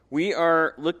We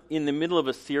are in the middle of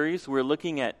a series. We're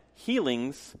looking at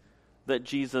healings that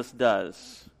Jesus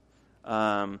does.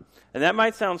 And that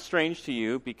might sound strange to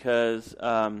you because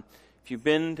if you've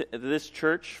been to this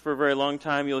church for a very long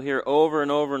time, you'll hear over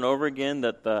and over and over again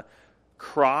that the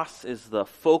cross is the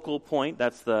focal point.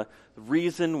 That's the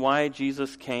reason why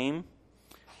Jesus came.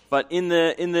 But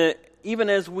even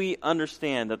as we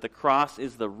understand that the cross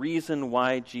is the reason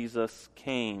why Jesus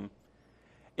came,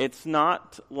 it's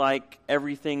not like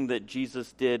everything that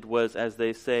Jesus did was, as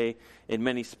they say in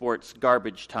many sports,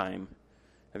 garbage time.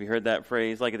 Have you heard that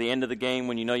phrase? Like at the end of the game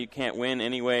when you know you can't win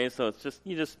anyway, so it's just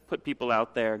you just put people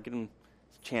out there, give them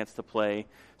a chance to play.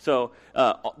 So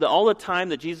all the time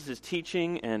that Jesus is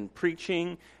teaching and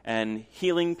preaching and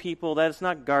healing people, that is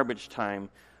not garbage time.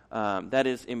 That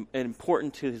is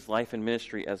important to his life and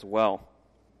ministry as well.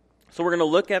 So we're going to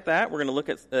look at that. We're going to look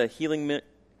at healing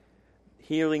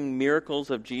miracles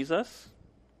of Jesus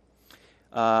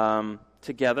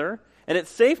together. And it's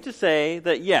safe to say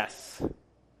that, yes,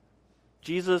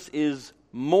 Jesus is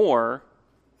more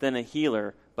than a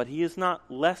healer, but he is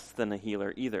not less than a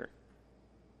healer either.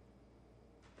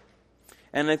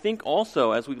 And I think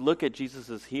also, as we look at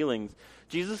Jesus' healings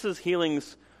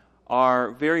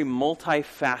are very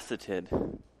multifaceted.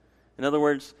 In other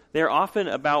words, they're often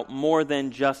about more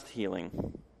than just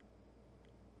healing.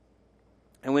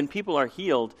 And when people are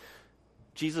healed,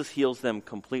 Jesus heals them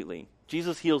completely.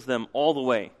 Jesus heals them all the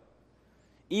way,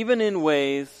 even in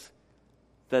ways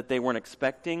that they weren't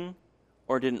expecting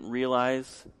or didn't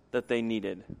realize that they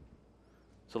needed.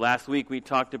 So last week we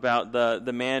talked about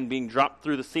the man being dropped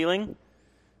through the ceiling.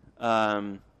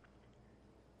 And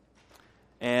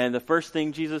the first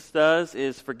thing Jesus does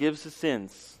is forgives his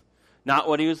sins. Not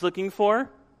what he was looking for,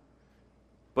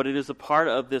 but it is a part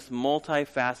of this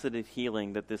multifaceted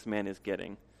healing that this man is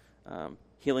getting.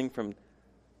 Healing from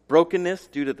brokenness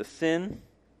due to the sin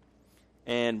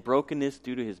and brokenness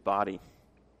due to his body.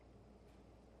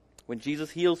 When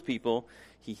Jesus heals people,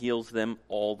 he heals them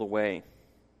all the way.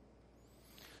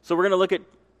 So we're going to look at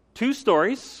two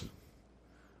stories.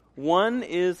 One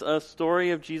is a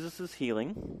story of Jesus'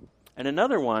 healing, and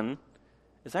another one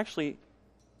is actually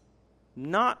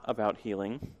not about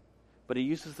healing, but he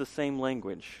uses the same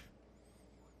language.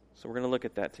 So we're going to look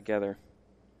at that together.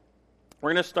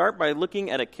 We're going to start by looking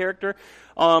at a character.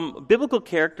 Biblical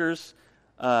characters,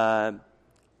 there's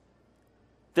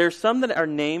some that are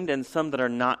named and some that are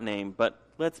not named, but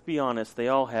let's be honest, they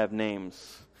all have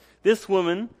names. This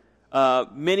woman,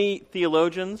 many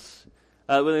theologians,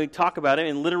 when they talk about it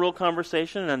in literal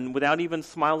conversation and without even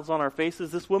smiles on our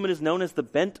faces, this woman is known as the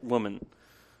bent woman,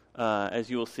 as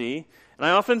you will see. And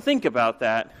I often think about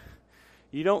that.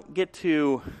 You don't get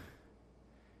to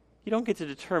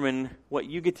determine what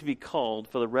you get to be called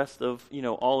for the rest of,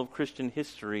 all of Christian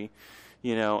history,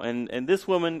 and this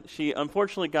woman, she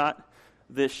unfortunately got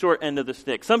the short end of the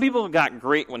stick. Some people got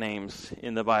great names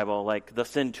in the Bible, like the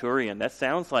centurion. That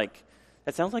sounds like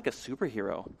a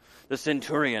superhero. The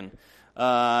centurion.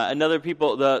 Another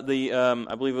people, I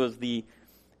believe it was the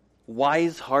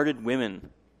wise-hearted women.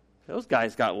 Those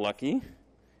guys got lucky.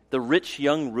 The rich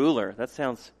young ruler. That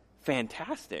sounds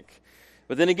fantastic.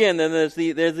 But then again, there's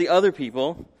the other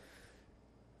people.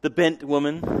 The bent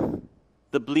woman,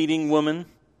 the bleeding woman,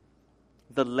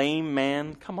 the lame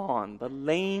man. Come on, the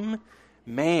lame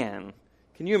man.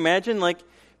 Can you imagine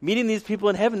meeting these people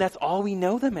in heaven? That's all we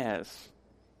know them as.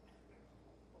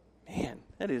 Man,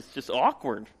 that is just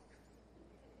awkward.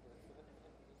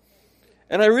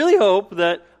 And I really hope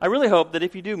that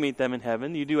if you do meet them in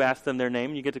heaven, you do ask them their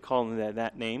name, you get to call them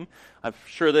that name. I'm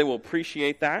sure they will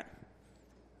appreciate that.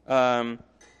 But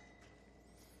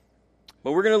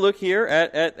we're going to look here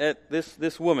at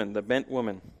this woman, the bent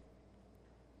woman.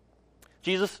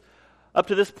 Jesus, up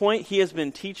to this point, he has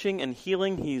been teaching and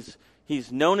healing.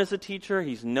 He's known as a teacher.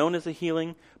 He's known as a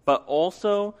healing. But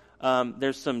also,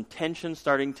 there's some tension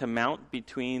starting to mount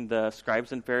between the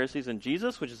scribes and Pharisees and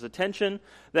Jesus, which is a tension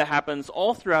that happens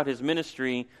all throughout his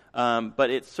ministry. But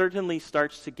it certainly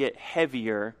starts to get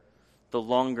heavier the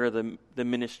longer the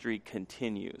ministry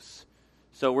continues.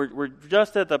 So we're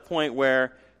just at the point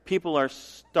where people are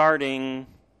starting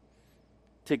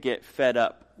to get fed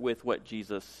up with what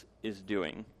Jesus is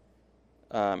doing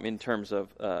in terms of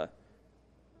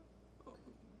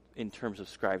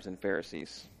scribes and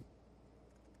Pharisees.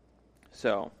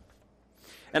 So,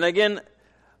 and again,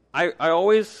 I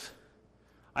always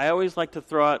like to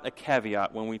throw out a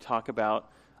caveat when we talk about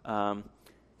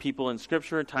people in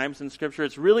Scripture, times in Scripture.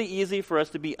 It's really easy for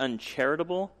us to be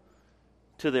uncharitable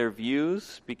to their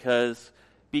views because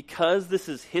this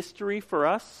is history for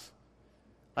us.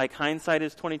 like hindsight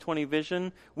is 20/20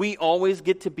 vision. We always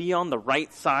get to be on the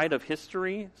right side of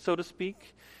history, so to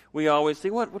speak. We always say,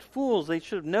 what fools, they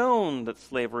should have known that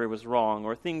slavery was wrong,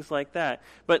 or things like that.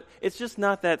 But it's just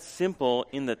not that simple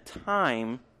in the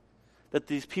time that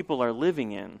these people are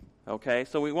living in, okay?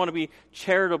 So we want to be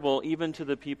charitable even to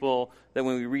the people that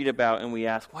when we read about and we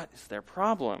ask, what is their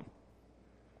problem?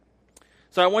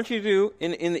 So I want you to,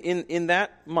 in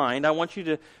that mind, I want you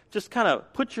to just kind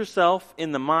of put yourself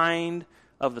in the mind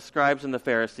of the scribes and the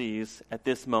Pharisees at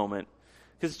this moment.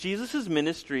 Because Jesus'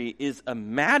 ministry is a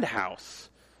madhouse.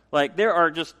 Like, there are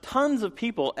just tons of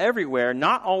people everywhere,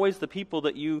 not always the people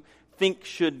that you think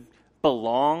should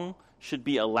belong, should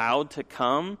be allowed to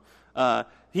come.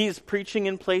 He's preaching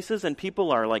in places and people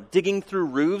are like digging through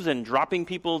roofs and dropping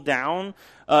people down.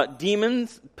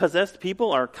 Demons-possessed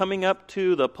people are coming up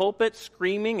to the pulpit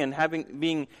screaming and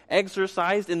being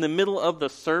exorcised in the middle of the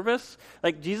service.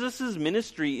 Like, Jesus'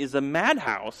 ministry is a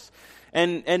madhouse.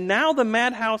 And now the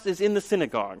madhouse is in the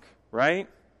synagogue, right?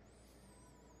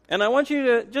 And I want you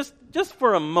to just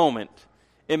for a moment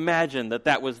imagine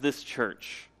that was this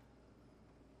church.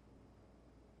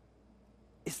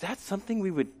 Is that something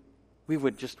we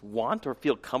would just want or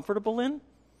feel comfortable in?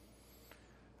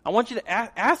 I want you to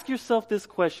ask yourself this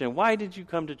question. Why did you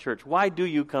come to church? Why do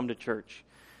you come to church?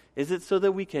 Is it so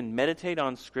that we can meditate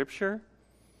on Scripture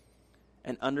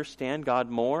and understand God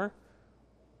more?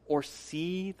 Or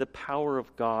see the power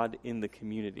of God in the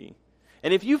community?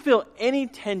 And if you feel any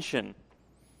tension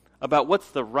about what's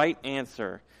the right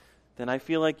answer, then I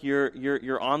feel like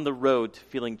you're on the road to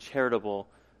feeling charitable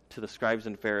to the scribes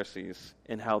and Pharisees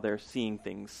in how they're seeing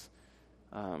things.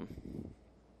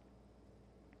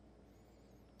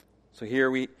 So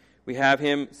here we have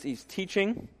him. He's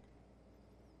teaching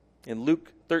in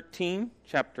Luke 13,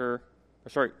 chapter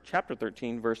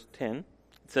 13, verse 10. It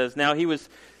says, "Now he was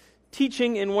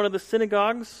teaching in one of the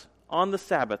synagogues on the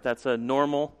Sabbath." That's a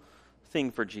normal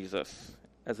thing for Jesus.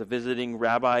 As a visiting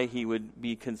rabbi, he would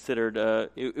be considered,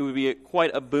 it would be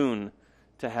quite a boon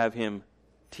to have him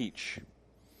teach.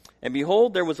 "And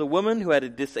behold, there was a woman who had a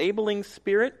disabling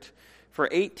spirit. For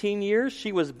 18 years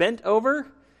she was bent over,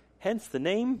 hence the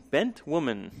name bent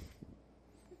woman,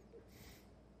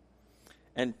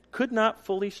 and could not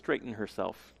fully straighten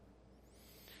herself.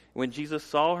 When Jesus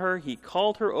saw her, he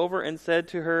called her over and said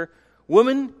to her,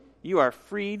 'Woman, you are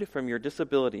freed from your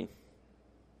disability.'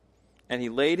 And he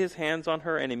laid his hands on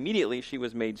her, and immediately she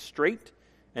was made straight,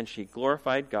 and she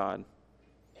glorified God.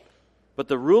 But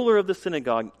the ruler of the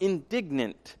synagogue,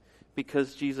 indignant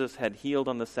because Jesus had healed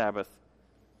on the Sabbath,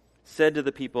 said to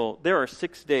the people, 'There are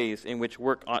 6 days in which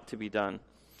work ought to be done.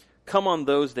 Come on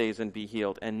those days and be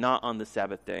healed, and not on the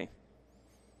Sabbath day.'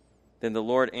 Then the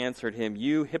Lord answered him,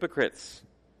 'You hypocrites!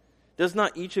 Does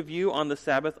not each of you on the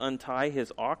Sabbath untie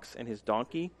his ox and his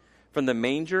donkey from the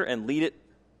manger and lead it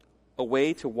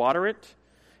away to water it?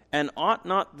 And ought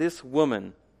not this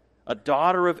woman, a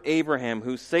daughter of Abraham,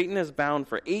 who Satan has bound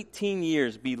for 18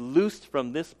 years, be loosed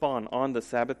from this bond on the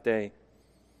Sabbath day?'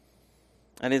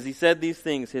 And as he said these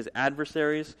things, his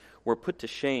adversaries were put to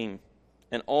shame,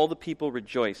 and all the people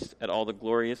rejoiced at all the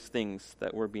glorious things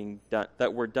that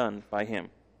were done by him."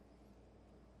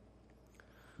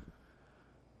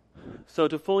 So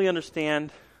to fully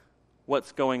understand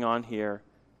what's going on here,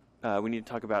 we need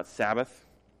to talk about Sabbath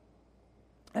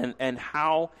and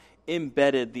how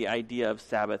embedded the idea of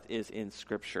Sabbath is in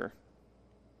Scripture.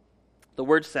 The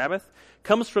word Sabbath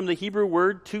comes from the Hebrew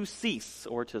word to cease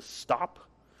or to stop.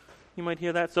 You might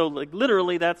hear that. So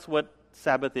literally that's what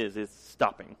Sabbath is. It's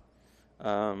stopping.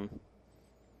 It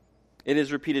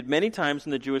is repeated many times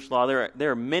in the Jewish law.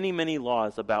 There are many, many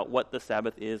laws about what the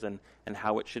Sabbath is and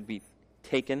how it should be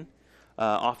taken.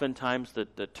 Oftentimes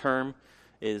the term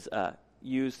is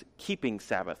used keeping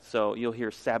Sabbath. So you'll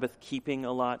hear Sabbath keeping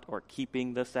a lot or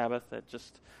keeping the Sabbath. That's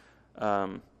just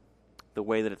the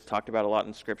way that it's talked about a lot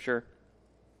in Scripture.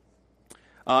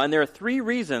 And there are 3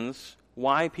 reasons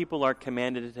why people are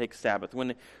commanded to take Sabbath.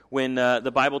 When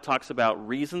the Bible talks about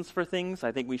reasons for things,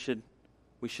 I think we should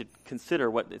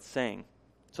consider what it's saying.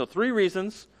 So 3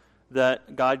 reasons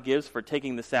that God gives for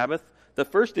taking the Sabbath. The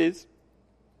first is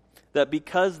that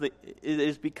because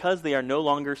they are no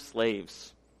longer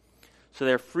slaves. So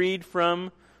they're freed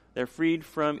from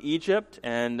Egypt,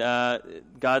 and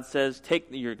God says,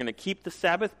 you're going to keep the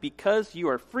Sabbath because you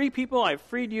are free people. I've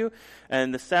freed you,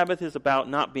 and the Sabbath is about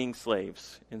not being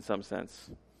slaves in some sense.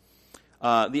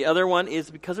 The other one is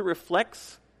because it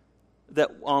reflects that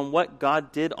on what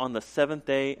God did on the 7th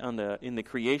day in the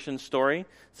creation story. It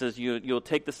says you'll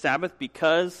take the Sabbath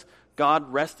because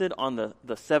God rested on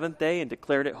the 7th day and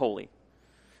declared it holy.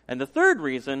 And the third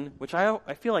reason, which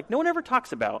I feel like no one ever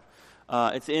talks about,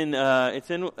 It's in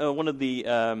one of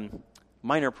the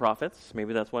minor prophets.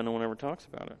 Maybe that's why no one ever talks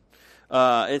about it.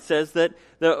 It says that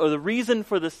the reason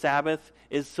for the Sabbath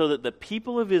is so that the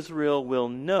people of Israel will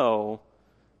know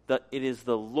that it is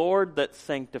the Lord that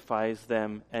sanctifies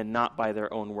them and not by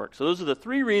their own work. So those are the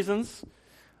three reasons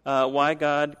why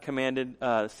God commanded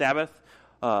Sabbath.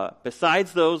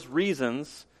 Besides those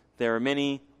reasons, there are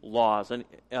many laws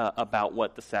about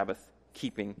what the Sabbath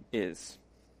keeping is.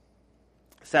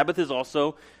 Sabbath is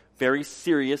also very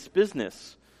serious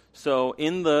business. So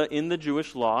in the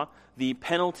Jewish law, the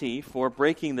penalty for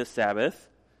breaking the Sabbath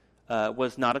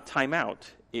was not a timeout.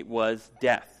 It was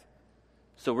death.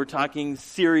 So we're talking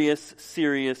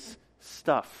serious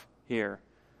stuff here.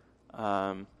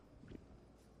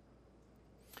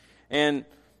 And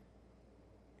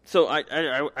so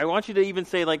I want you to even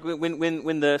say, like,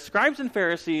 when the scribes and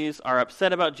Pharisees are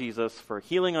upset about Jesus for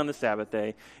healing on the Sabbath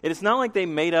day, it is not like they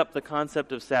made up the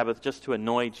concept of Sabbath just to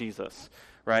annoy Jesus,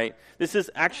 right? This is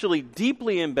actually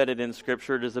deeply embedded in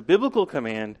Scripture. It is a biblical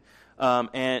command,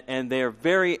 and they are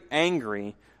very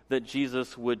angry that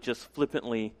Jesus would just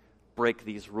flippantly break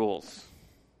these rules.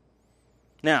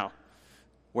 Now,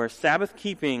 where Sabbath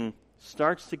keeping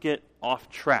starts to get off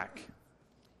track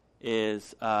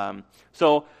is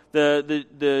so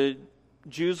the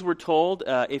Jews were told,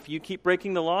 if you keep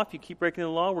breaking the law,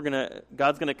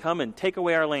 God's gonna come and take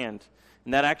away our land.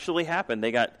 And that actually happened.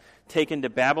 They got taken to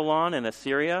Babylon and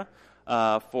Assyria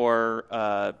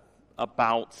for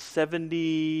about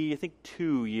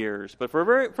 72 years, but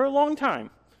for a long time.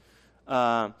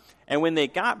 And when they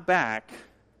got back,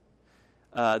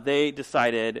 they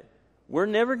decided, we're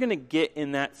never going to get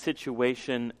in that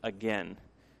situation again.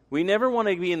 We never want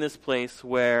to be in this place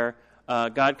where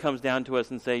God comes down to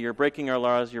us and say, you're breaking our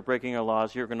laws, you're going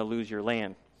to lose your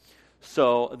land.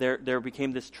 So there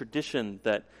became this tradition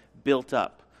that built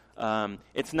up.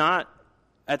 It's not,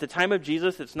 at the time of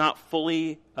Jesus, it's not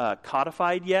fully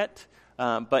codified yet,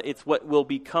 but it's what will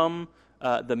become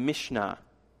the Mishnah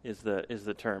is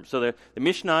the term. So the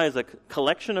Mishnah is a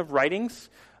collection of writings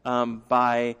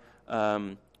by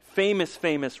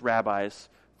famous rabbis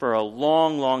for a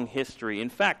long history. In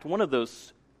fact, one of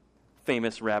those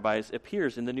famous rabbis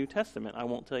appears in the New Testament. I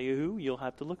won't tell you who. You'll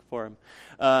have to look for him.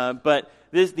 But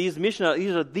these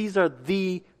Mishnah, these are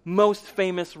the most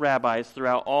famous rabbis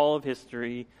throughout all of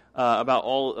history, about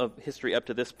all of history up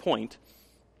to this point.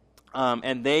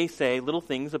 And they say little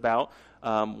things about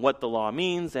what the law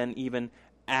means and even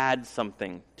add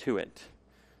something to it.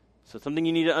 So something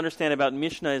you need to understand about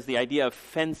Mishnah is the idea of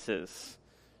fences.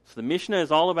 So the Mishnah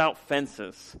is all about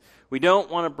fences. We don't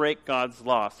want to break God's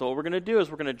law. So what we're going to do is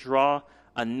we're going to draw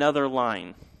another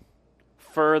line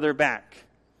further back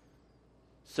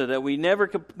so that we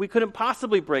couldn't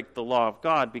possibly break the law of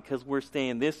God because we're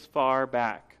staying this far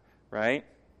back, right?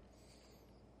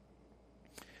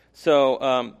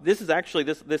 So this is actually,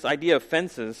 this idea of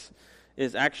fences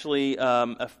is actually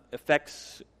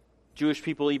affects Jewish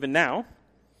people even now.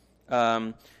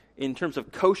 In terms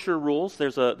of kosher rules,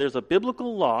 there's a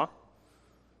biblical law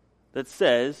that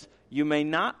says you may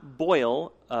not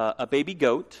boil a baby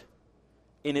goat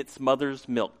in its mother's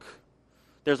milk.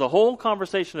 There's a whole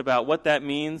conversation about what that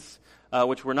means,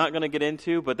 which we're not going to get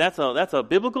into, but that's a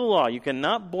biblical law. You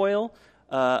cannot boil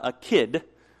a kid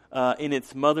in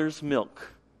its mother's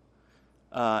milk.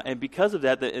 And because of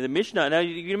that, the Mishnah. Now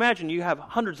you can imagine you have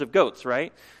hundreds of goats,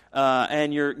 right?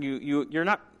 And you're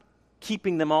not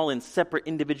keeping them all in separate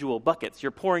individual buckets.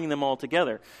 You're pouring them all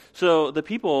together. So the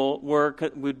people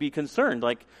would be concerned,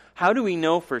 like, how do we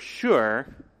know for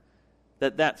sure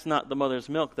that that's not the mother's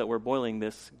milk that we're boiling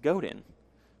this goat in?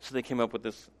 So they came up with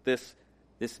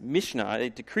this Mishnah. They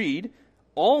decreed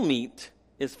all meat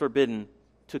is forbidden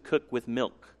to cook with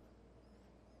milk,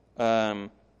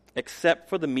 except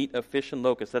for the meat of fish and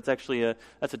locusts. That's actually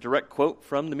that's a direct quote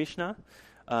from the Mishnah.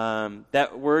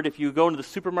 That word, if you go into the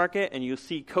supermarket and you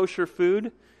see kosher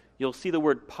food, you'll see the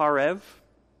word parev.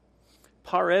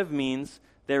 Parev means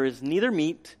there is neither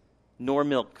meat nor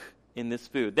milk in this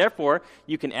food. Therefore,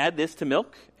 you can add this to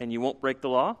milk and you won't break the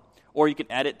law, or you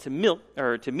can add it to milk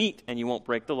or to meat and you won't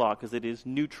break the law because it is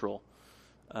neutral.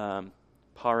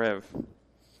 Parev.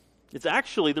 It's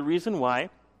actually the reason why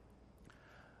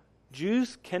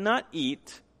Jews cannot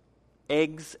eat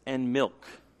eggs and milk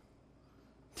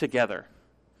together.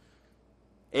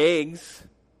 Eggs,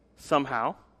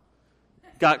 somehow,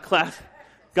 got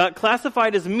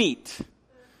classified as meat.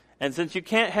 And since you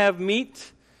can't have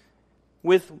meat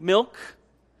with milk,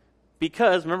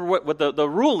 because remember what the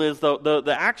rule is,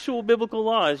 the actual biblical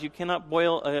law is you cannot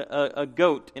boil a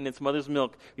goat in its mother's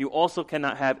milk. You also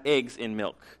cannot have eggs in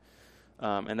milk.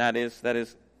 And that is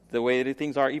the way that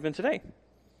things are even today.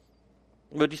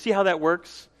 But do you see how that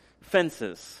works?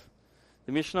 Fences.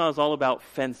 The Mishnah is all about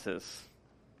fences.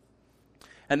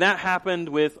 And that happened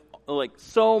with like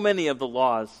so many of the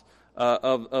laws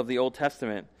of the Old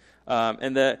Testament.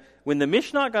 When the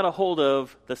Mishnah got a hold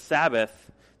of the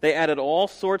Sabbath, they added all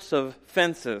sorts of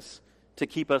fences to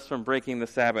keep us from breaking the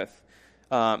Sabbath.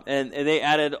 And they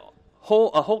added a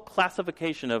whole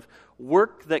classification of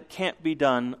work that can't be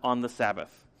done on the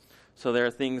Sabbath. So there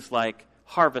are things like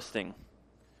harvesting,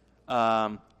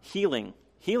 healing.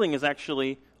 Healing is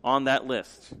actually on that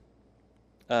list.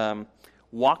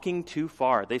 Walking too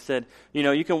far. They said,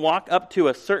 you can walk up to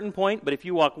a certain point, but if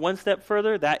you walk one step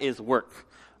further, that is work.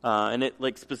 And it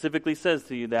specifically says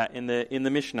to you that in the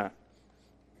Mishnah.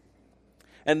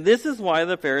 And this is why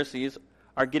the Pharisees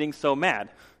are getting so mad.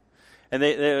 And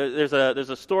there's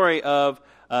a story of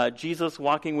Jesus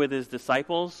walking with his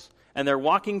disciples, and they're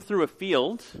walking through a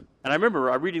field. And I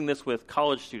remember reading this with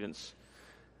college students.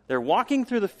 They're walking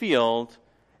through the field,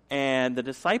 and the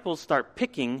disciples start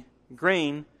picking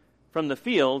grain from the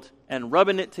field and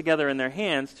rubbing it together in their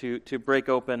hands to break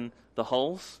open the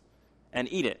hulls and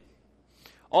eat it.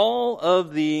 All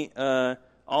of the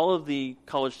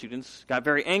college students got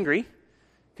very angry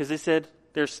because they said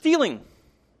they're stealing.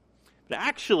 But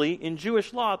actually, in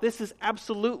Jewish law, this is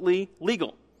absolutely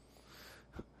legal.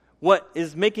 What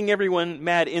is making everyone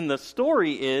mad in the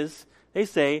story is they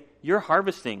say you're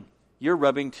harvesting. You're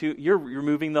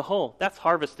removing the hull. That's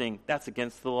harvesting. That's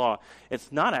against the law.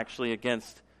 It's not actually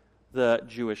against the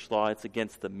Jewish law. It's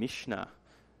against the Mishnah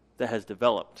that has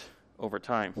developed over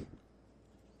time.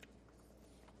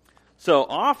 So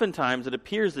oftentimes it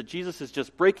appears that Jesus is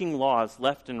just breaking laws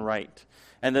left and right.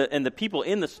 And the people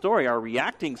in the story are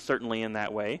reacting certainly in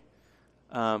that way.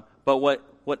 But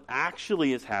what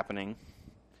actually is happening,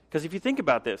 because if you think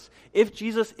about this, if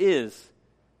Jesus is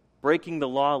breaking the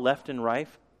law left and right,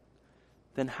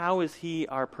 then how is he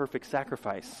our perfect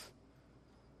sacrifice?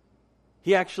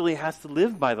 He actually has to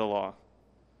live by the law.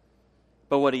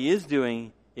 But what he is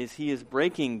doing is he is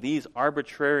breaking these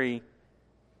arbitrary,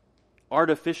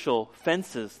 artificial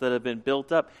fences that have been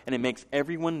built up, and it makes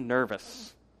everyone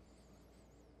nervous.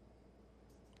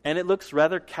 And it looks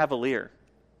rather cavalier,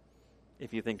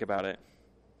 if you think about it.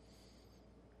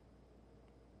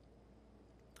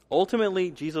 Ultimately,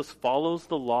 Jesus follows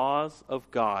the laws of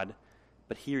God,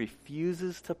 but he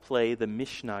refuses to play the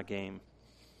Mishnah game.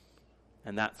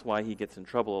 And that's why he gets in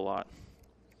trouble a lot.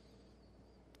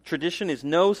 Tradition is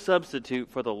no substitute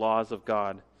for the laws of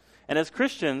God. And as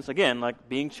Christians, again, like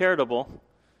being charitable,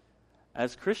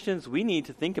 as Christians, we need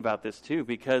to think about this too,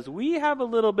 because we have a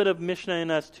little bit of Mishnah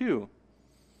in us too.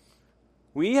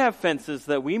 We have fences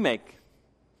that we make.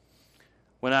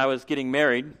 When I was getting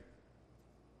married,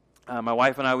 my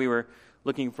wife and I, we were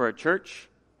looking for a church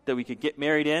that we could get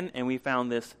married in, and we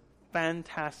found this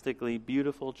fantastically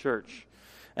beautiful church.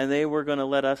 And they were going to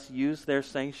let us use their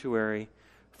sanctuary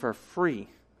for free.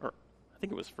 Or I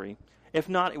think it was free. If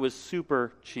not, it was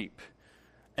super cheap.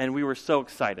 And we were so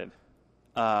excited.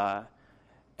 And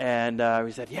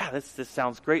we said, yeah, this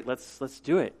sounds great. Let's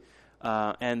do it.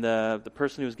 And the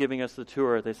person who was giving us the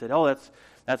tour, they said, oh,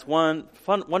 that's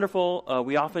wonderful.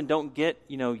 We often don't get,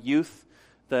 youth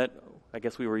that, I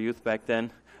guess we were youth back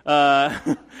then.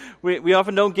 We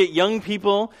often don't get young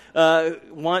people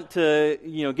want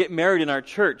to get married in our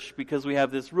church because we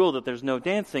have this rule that there's no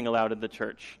dancing allowed in the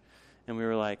church. And we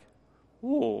were like,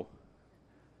 ooh, I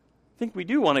think we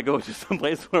do want to go to some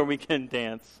place where we can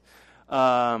dance.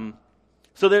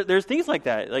 So there's things like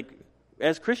that. Like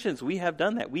as Christians, we have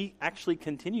done that. We actually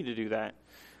continue to do that.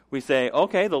 We say,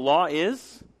 okay, the law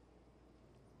is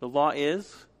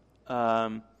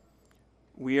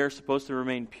we are supposed to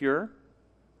remain pure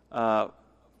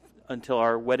until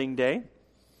our wedding day.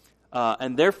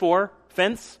 And therefore,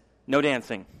 fence, no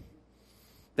dancing.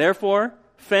 Therefore,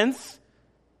 fence,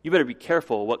 you better be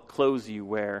careful what clothes you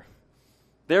wear.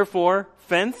 Therefore,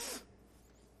 fence.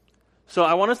 So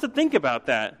I want us to think about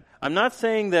that. I'm not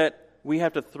saying that we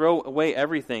have to throw away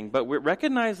everything, but we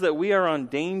recognize that we are on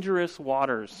dangerous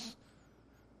waters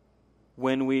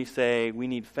when we say we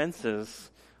need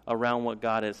fences around what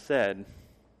God has said.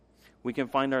 We can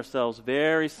find ourselves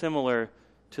very similar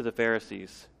to the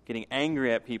Pharisees, getting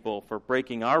angry at people for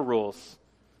breaking our rules,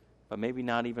 but maybe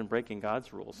not even breaking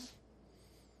God's rules.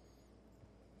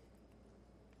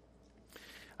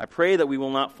 I pray that we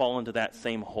will not fall into that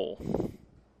same hole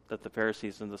that the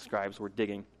Pharisees and the scribes were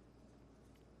digging.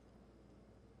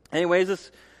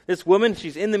 Anyways, this woman,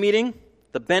 she's in the meeting,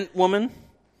 the bent woman,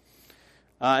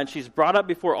 and she's brought up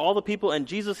before all the people, and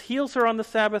Jesus heals her on the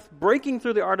Sabbath, breaking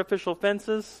through the artificial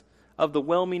fences of the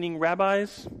well-meaning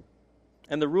rabbis.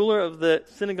 And the ruler of the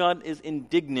synagogue is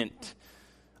indignant.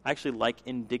 I actually like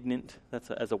indignant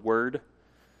as a word.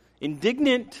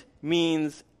 Indignant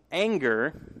means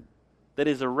anger that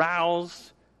is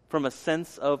aroused from a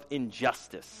sense of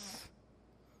injustice.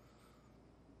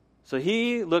 So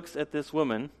he looks at this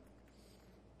woman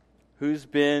who's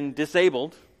been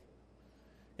disabled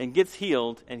and gets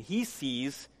healed, and he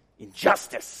sees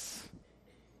injustice.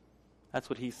 That's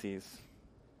what he sees.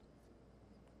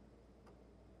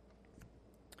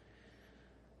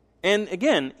 And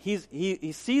again,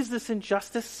 he sees this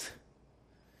injustice,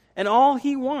 and all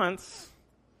he wants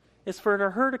is for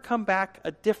her to come back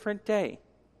a different day.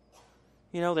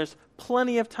 There's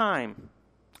plenty of time.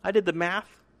 I did the math.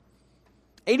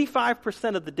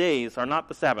 85% of the days are not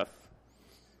the Sabbath.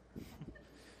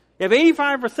 If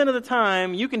 85% of the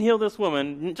time you can heal this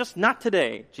woman, just not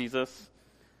today, Jesus.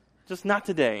 Just not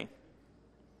today.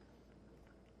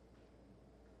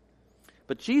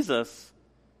 But Jesus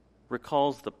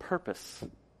recalls the purpose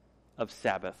of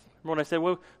Sabbath. Remember when I said,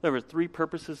 well, there were 3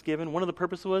 purposes given? One of the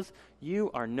purposes was,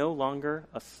 you are no longer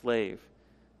a slave.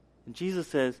 And Jesus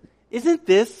says, isn't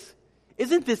this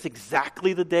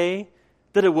exactly the day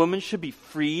that a woman should be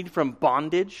freed from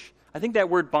bondage? I think that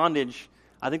word bondage,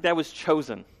 that was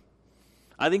chosen.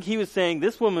 I think he was saying,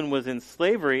 this woman was in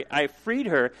slavery. I freed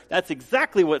her. That's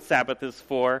exactly what Sabbath is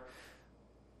for.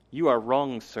 You are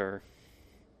wrong, sir.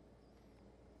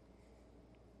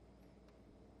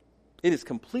 It is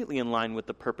completely in line with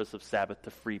the purpose of Sabbath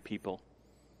to free people.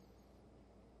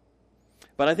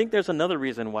 But I think there's another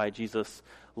reason why Jesus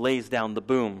lays down the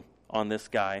boom on this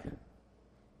guy.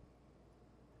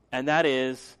 And that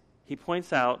is, he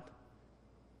points out,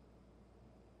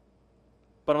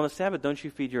 but on the Sabbath, don't you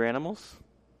feed your animals?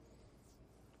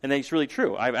 And that's really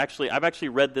true. I've actually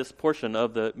read this portion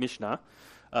of the Mishnah.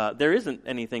 There isn't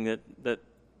anything that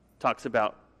talks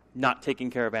about not taking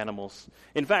care of animals.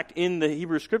 In fact, in the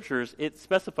Hebrew Scriptures, it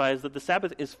specifies that the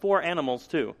Sabbath is for animals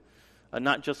too,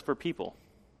 not just for people.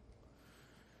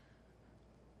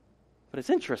 But it's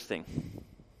interesting,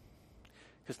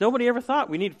 because nobody ever thought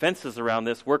we need fences around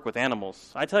this work with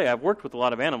animals. I tell you, I've worked with a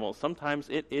lot of animals. Sometimes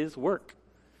it is work.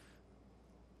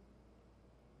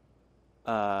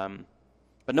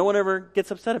 But no one ever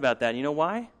gets upset about that. You know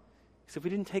why? Because if we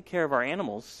didn't take care of our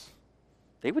animals,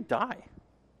 they would die.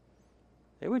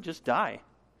 They would just die.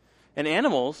 And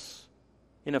animals,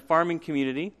 in a farming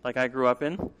community like I grew up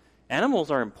in,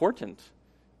 animals are important.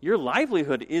 Your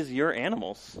livelihood is your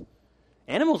animals.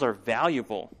 Animals are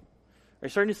valuable. Are you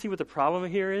starting to see what the problem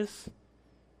here is?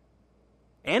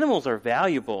 Animals are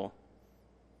valuable.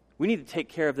 We need to take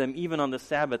care of them even on the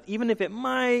Sabbath, even if it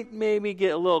might maybe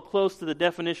get a little close to the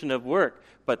definition of work.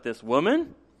 But this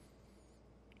woman,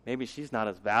 maybe she's not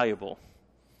as valuable.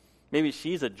 Maybe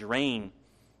she's a drain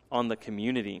on the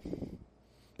community.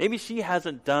 Maybe she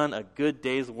hasn't done a good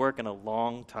day's work in a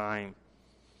long time.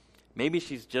 Maybe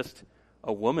she's just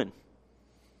a woman.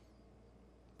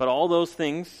 But all those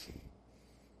things,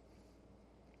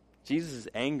 Jesus is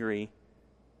angry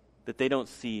that they don't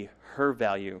see her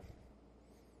value.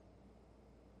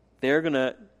 They are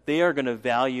going to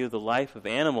value the life of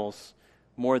animals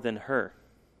more than her.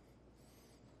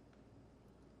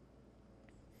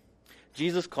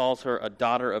 Jesus calls her a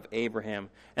daughter of Abraham.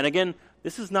 And again,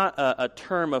 this is not a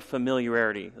term of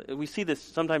familiarity. We see this,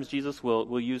 sometimes Jesus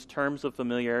will use terms of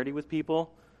familiarity with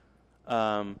people.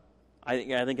 I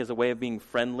think as a way of being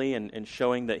friendly and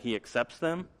showing that he accepts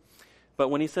them. But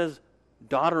when he says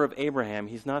daughter of Abraham,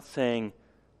 he's not saying,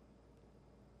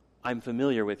 I'm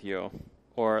familiar with you,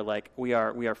 or like we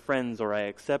are friends, or I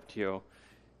accept you.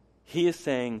 He is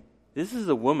saying, this is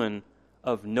a woman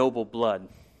of noble blood.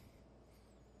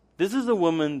 This is a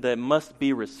woman that must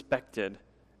be respected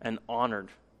and honored.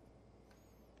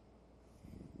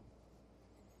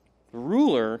 The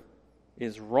ruler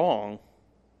is wrong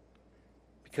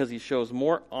because he shows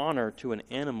more honor to an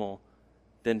animal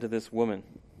than to this woman.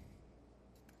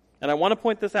 And I want to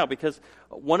point this out because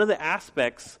one of the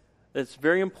aspects that's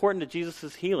very important to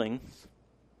Jesus' healings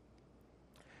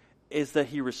is that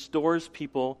he restores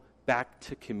people back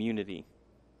to community.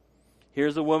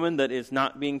 Here's a woman that is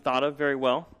not being thought of very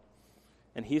well,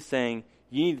 and he's saying,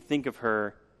 you need to think of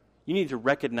her, you need to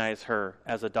recognize her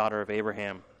as a daughter of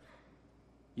Abraham.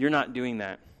 You're not doing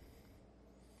that.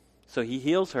 So he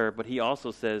heals her, but he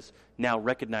also says, now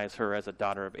recognize her as a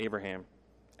daughter of Abraham,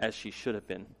 as she should have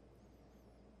been.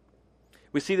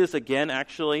 We see this again,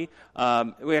 actually.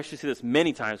 We actually see this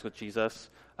many times with Jesus.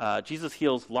 Jesus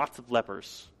heals lots of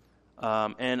lepers.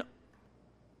 And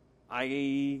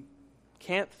I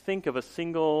can't think of a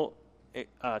single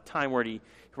time where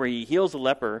he heals a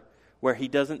leper where he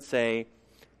doesn't say,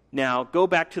 now go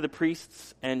back to the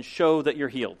priests and show that you're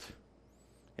healed.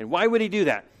 And why would he do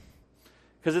that?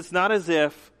 Because it's not as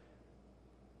if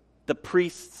the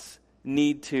priests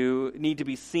need to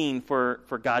be seen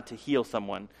for God to heal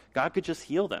someone. God could just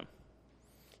heal them.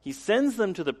 He sends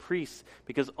them to the priests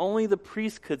because only the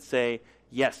priest could say,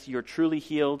 yes, you're truly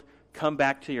healed. Come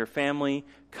back to your family.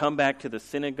 Come back to the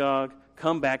synagogue.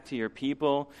 Come back to your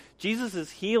people. Jesus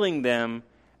is healing them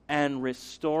and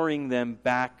restoring them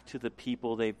back to the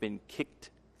people they've been kicked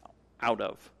out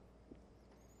of.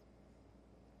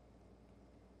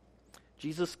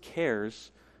 Jesus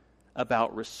cares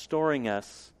about restoring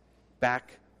us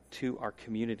back to our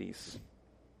communities.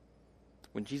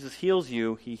 When Jesus heals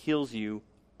you, he heals you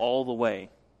all the way.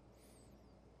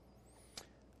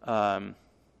 I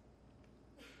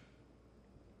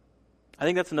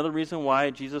think that's another reason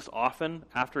why Jesus often,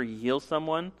 after he heals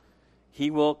someone, he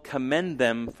will commend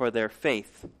them for their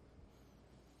faith.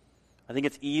 I think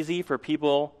it's easy for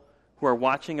people who are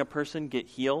watching a person get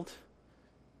healed,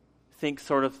 think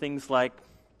sort of things like,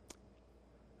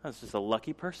 that's just a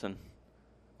lucky person.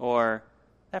 Or,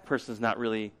 that person's not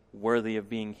really worthy of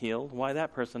being healed. Why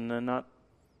that person and not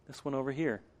this one over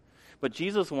here? But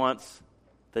Jesus wants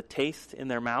the taste in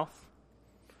their mouth.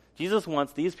 Jesus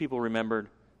wants these people remembered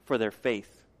for their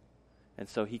faith. And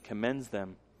so he commends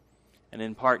them. And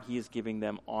in part, he is giving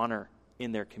them honor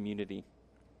in their community.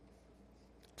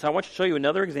 So I want to show you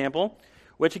another example,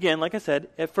 which again, like I said,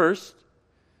 at first,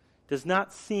 does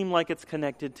not seem like it's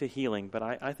connected to healing, but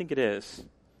I think it is.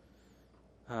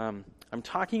 I'm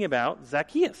talking about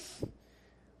Zacchaeus,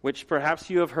 which perhaps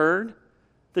you have heard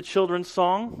the children's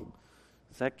song.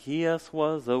 Zacchaeus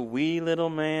was a wee little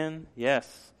man.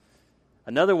 Yes.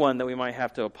 Another one that we might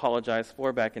have to apologize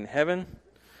for back in heaven.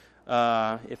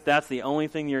 If that's the only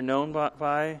thing you're known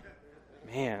by,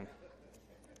 man.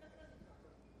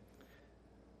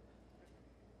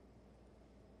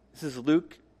 This is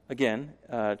Luke, again,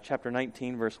 chapter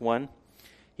 19, verse 1.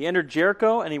 He entered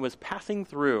Jericho, and he was passing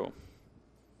through.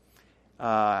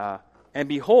 And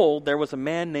behold, there was a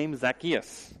man named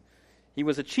Zacchaeus. He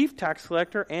was a chief tax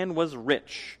collector and was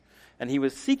rich. And he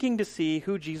was seeking to see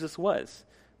who Jesus was.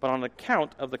 But on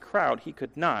account of the crowd, he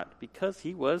could not, because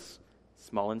he was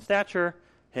small in stature,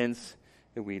 hence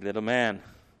a wee little man.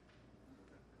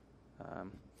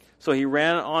 So he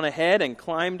ran on ahead and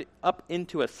climbed up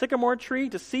into a sycamore tree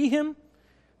to see him,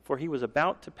 for he was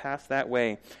about to pass that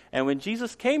way. And when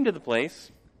Jesus came to the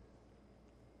place,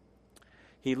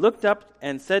 he looked up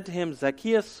and said to him,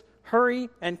 Zacchaeus, hurry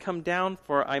and come down,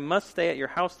 for I must stay at your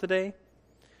house today.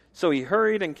 So he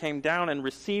hurried and came down and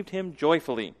received him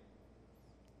joyfully.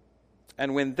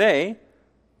 And when that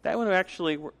one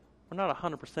actually, we're not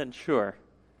 100% sure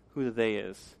who the they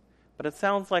is, but it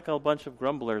sounds like a bunch of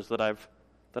grumblers that I've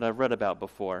read about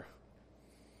before.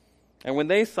 And when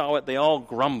they saw it, they all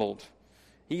grumbled.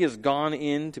 He is gone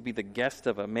in to be the guest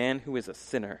of a man who is a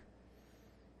sinner.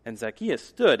 And Zacchaeus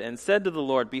stood and said to the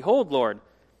Lord, Behold, Lord,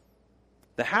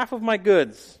 the half of my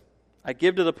goods I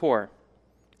give to the poor,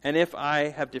 and if I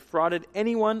have defrauded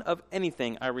anyone of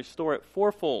anything, I restore it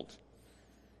fourfold.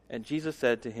 And Jesus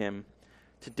said to him,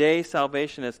 Today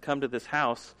salvation has come to this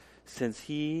house, since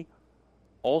he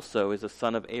also is a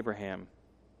son of Abraham.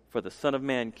 For the Son of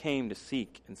Man came to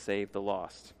seek and save the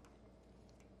lost.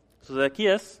 So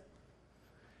Zacchaeus,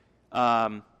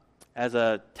 as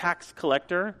a tax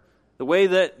collector, the way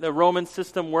that the Roman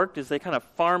system worked is they kind of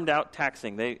farmed out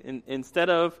taxing. They instead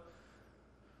of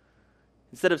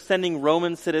sending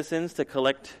Roman citizens to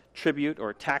collect tribute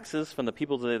or taxes from the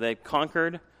people that they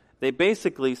conquered, they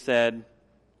basically said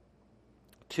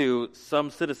to some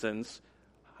citizens,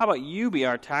 how about you be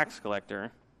our tax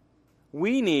collector?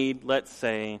 We need, let's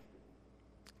say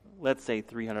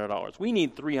 $300. We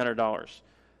need $300.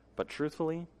 But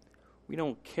truthfully, we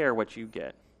don't care what you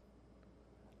get.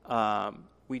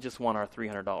 We just want our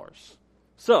 $300.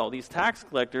 So these tax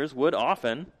collectors would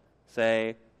often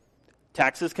say,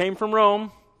 taxes came from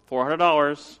Rome,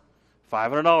 $400,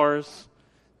 $500.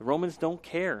 The Romans don't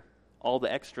care all the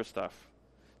extra stuff.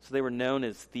 So they were known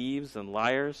as thieves and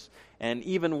liars. And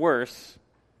even worse,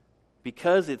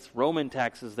 because it's Roman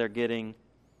taxes they're getting,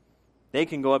 they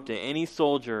can go up to any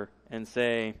soldier and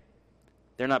say,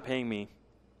 they're not paying me.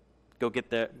 Go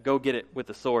get it with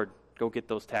the sword. Go get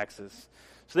those taxes.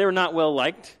 So they were not well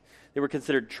liked. They were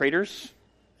considered traitors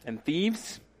and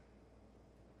thieves.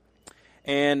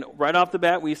 And right off the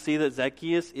bat, we see that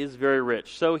Zacchaeus is very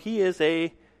rich. So he is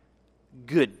a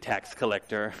good tax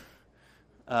collector.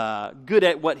 Good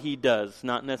at what he does,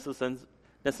 not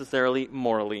necessarily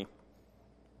morally.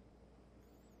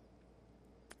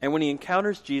 And when he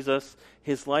encounters Jesus,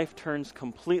 his life turns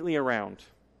completely around.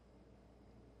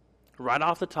 Right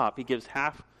off the top, he gives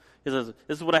half. He says,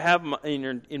 this is what I have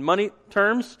in money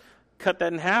terms. Cut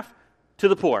that in half. to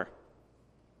the poor.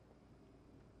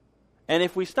 And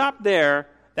if we stop there,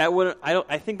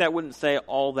 I think that wouldn't say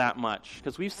all that much,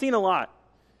 because we've seen a lot.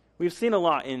 We've seen a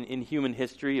lot in human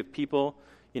history of people,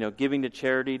 giving to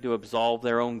charity to absolve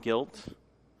their own guilt.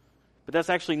 But that's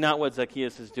actually not what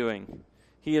Zacchaeus is doing.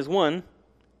 He is, one,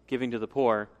 giving to the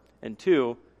poor, and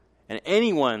two, and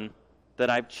anyone that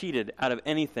I've cheated out of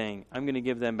anything, I'm going to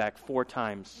give them back 4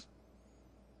 times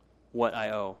what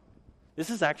I owe. This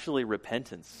is actually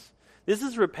repentance. This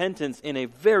is repentance in a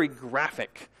very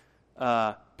graphic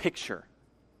picture.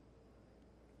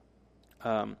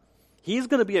 He's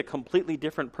going to be a completely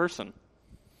different person.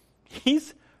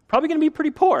 He's probably going to be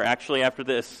pretty poor, actually, after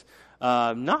this.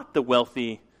 Not the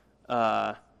wealthy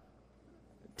tax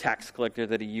collector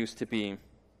that he used to be.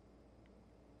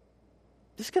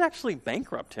 This could actually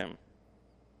bankrupt him,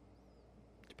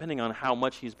 depending on how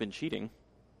much he's been cheating.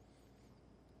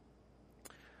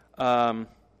 And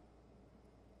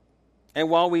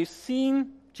while we've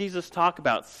seen Jesus talk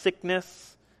about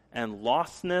sickness and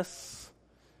lostness,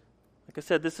 like I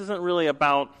said, this isn't really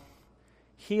about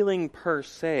healing per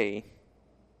se.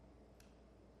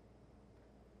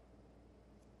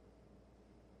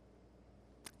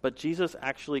 But Jesus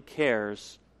actually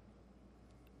cares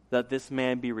that this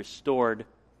man be restored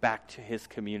back to his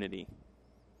community.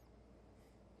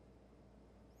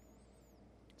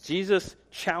 Jesus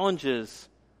challenges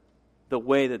the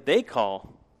way that they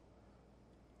call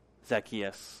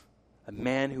Zacchaeus a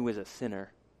man who is a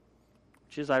sinner,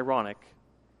 which is ironic,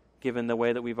 given the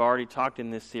way that we've already talked in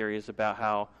this series about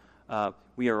how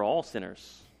we are all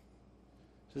sinners.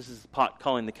 This is pot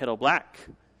calling the kettle black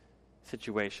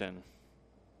situation.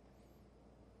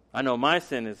 I know my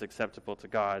sin is acceptable to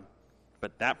God,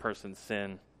 but that person's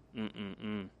sin,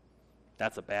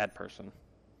 that's a bad person.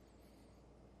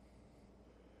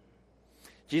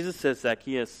 Jesus says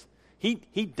Zacchaeus,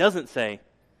 he doesn't say,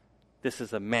 this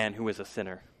is a man who is a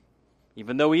sinner,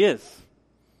 even though he is.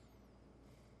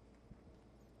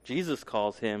 Jesus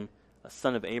calls him a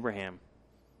son of Abraham.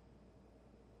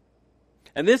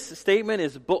 And this statement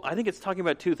is, I think it's talking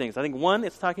about 2 things. I think one,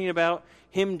 it's talking about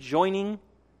him joining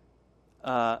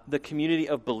the community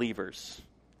of believers,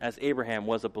 as Abraham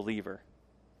was a believer.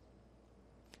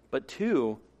 But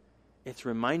 2, it's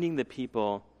reminding the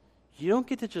people, you don't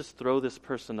get to just throw this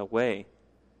person away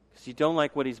because you don't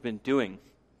like what he's been doing.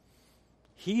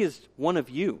 He is one of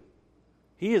you.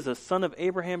 He is a son of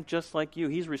Abraham just like you.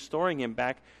 He's restoring him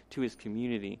back to his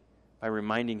community by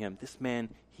reminding him, this man,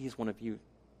 he is one of you.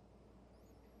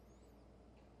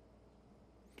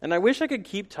 And I wish I could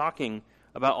keep talking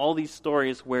about all these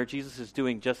stories where Jesus is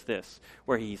doing just this,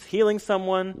 where he's healing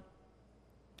someone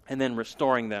and then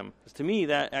restoring them. Because to me,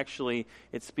 that actually,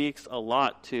 it speaks a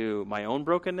lot to my own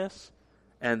brokenness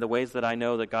and the ways that I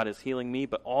know that God is healing me,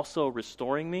 but also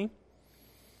restoring me.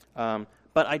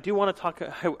 But I do want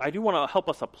to help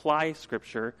us apply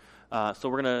Scripture. So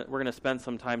we're gonna spend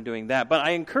some time doing that. But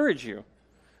I encourage you,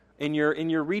 in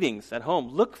your readings at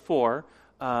home, look for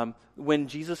when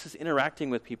Jesus is interacting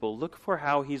with people, look for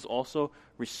how he's also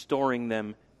restoring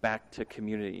them back to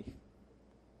community.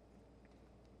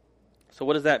 So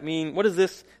what does that mean? What is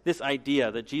this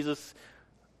idea that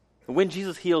when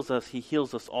Jesus heals us, he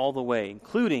heals us all the way,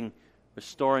 including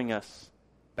restoring us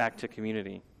back to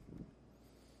community?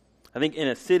 I think in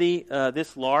a city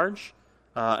this large,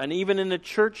 and even in a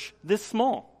church this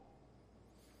small,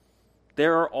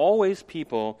 there are always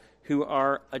people who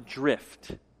are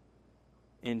adrift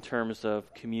in terms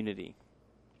of community.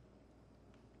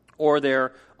 Or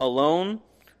they're alone,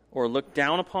 or looked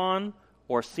down upon,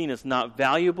 or seen as not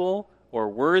valuable or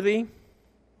worthy.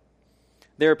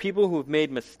 There are people who have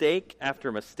made mistake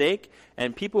after mistake,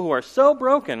 and people who are so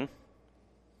broken.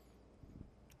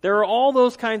 There are all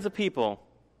those kinds of people.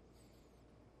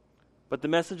 But the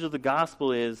message of the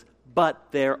gospel is, but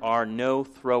there are no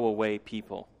throwaway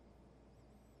people.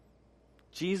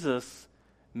 Jesus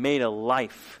made a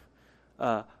life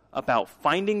about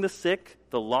finding the sick,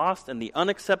 the lost, and the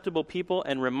unacceptable people,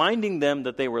 and reminding them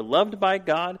that they were loved by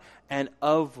God and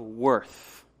of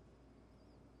worth.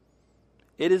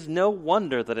 It is no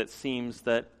wonder that it seems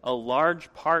that a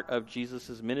large part of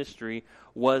Jesus' ministry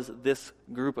was this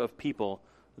group of people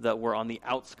that were on the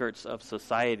outskirts of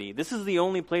society. This is the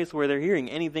only place where they're hearing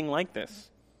anything like this.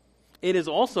 It is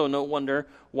also no wonder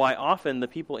why often the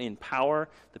people in power,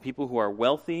 the people who are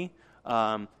wealthy,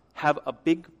 have a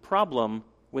big problem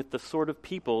with the sort of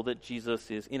people that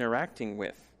Jesus is interacting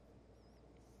with.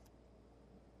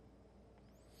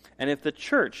 And if the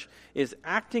church is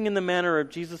acting in the manner of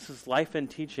Jesus' life and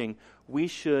teaching, we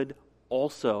should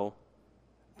also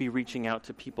be reaching out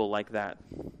to people like that.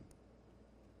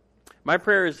 My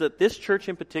prayer is that this church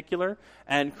in particular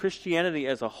and Christianity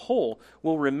as a whole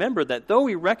will remember that though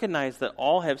we recognize that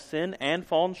all have sinned and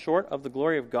fallen short of the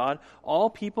glory of God, all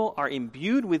people are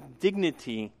imbued with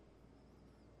dignity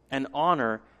and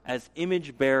honor as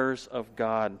image bearers of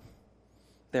God.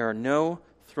 There are no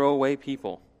throwaway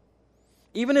people.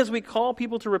 Even as we call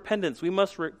people to repentance,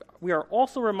 we are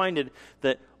also reminded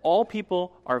that all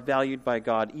people are valued by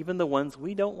God, even the ones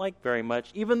we don't like very much,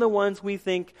 even the ones we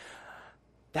think,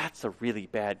 that's a really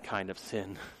bad kind of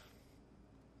sin.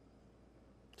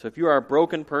 So if you are a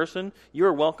broken person, you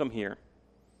are welcome here.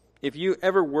 If you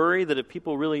ever worry that if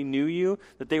people really knew you,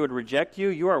 that they would reject you,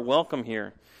 you are welcome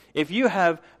here. If you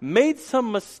have made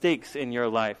some mistakes in your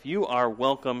life, you are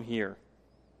welcome here.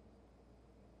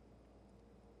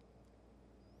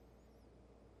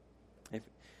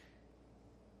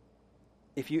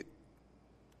 If you've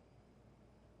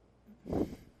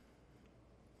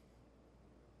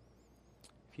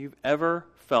ever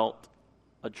felt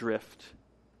adrift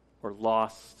or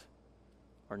lost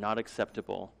or not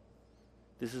acceptable,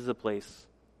 this is a place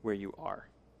where you are.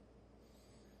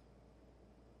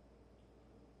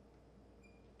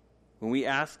 When we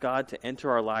ask God to enter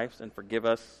our lives and forgive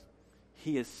us,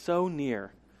 He is so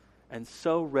near and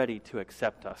so ready to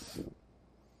accept us.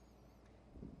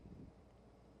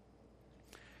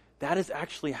 That is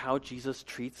actually how Jesus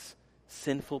treats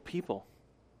sinful people.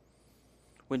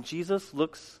 When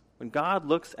God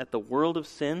looks at the world of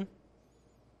sin,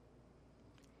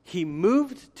 He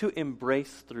moved to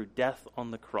embrace through death on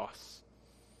the cross.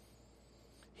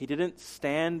 He didn't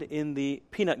stand in the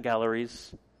peanut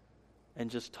galleries and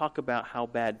just talk about how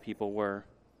bad people were.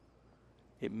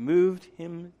 It moved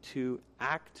Him to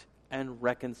act and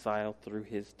reconcile through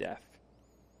His death.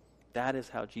 That is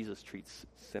how Jesus treats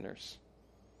sinners.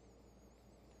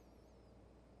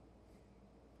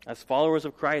 As followers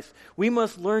of Christ, we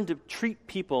must learn to treat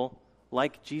people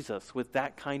like Jesus with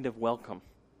that kind of welcome.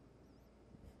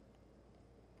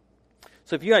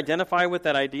 So if you identify with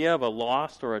that idea of a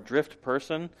lost or adrift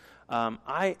person,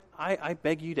 I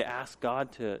beg you to ask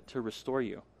God to restore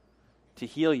you, to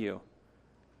heal you,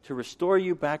 to restore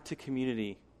you back to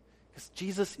community. Because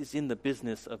Jesus is in the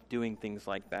business of doing things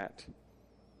like that.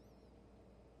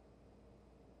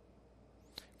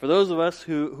 For those of us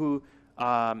who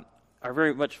are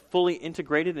very much fully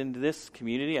integrated into this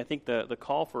community, I think the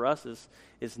call for us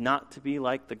is not to be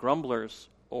like the grumblers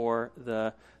or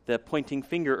the pointing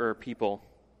finger people.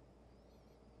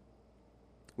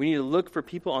 We need to look for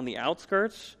people on the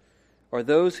outskirts, or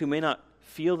those who may not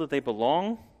feel that they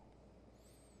belong,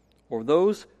 or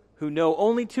those who know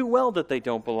only too well that they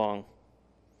don't belong.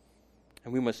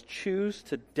 And we must choose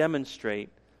to demonstrate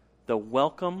the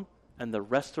welcome and the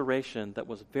restoration that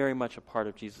was very much a part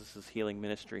of Jesus' healing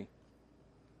ministry.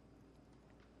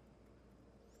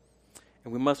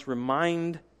 And we must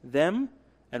remind them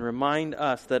and remind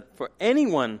us that for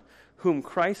anyone whom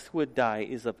Christ would die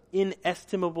is of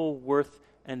inestimable worth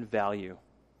and value.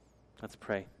 Let's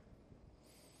pray.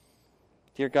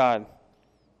 Dear God,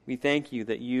 we thank you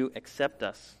that you accept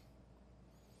us.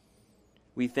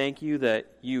 We thank you that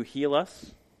you heal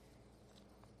us.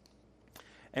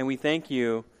 And we thank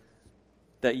you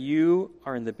that you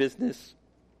are in the business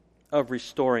of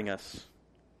restoring us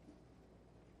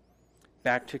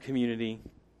back to community.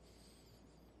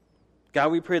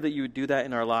 God, we pray that you would do that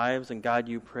in our lives, and God,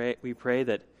 we pray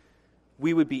that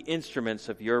we would be instruments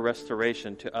of your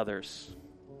restoration to others.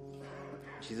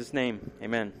 In Jesus' name,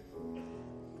 amen.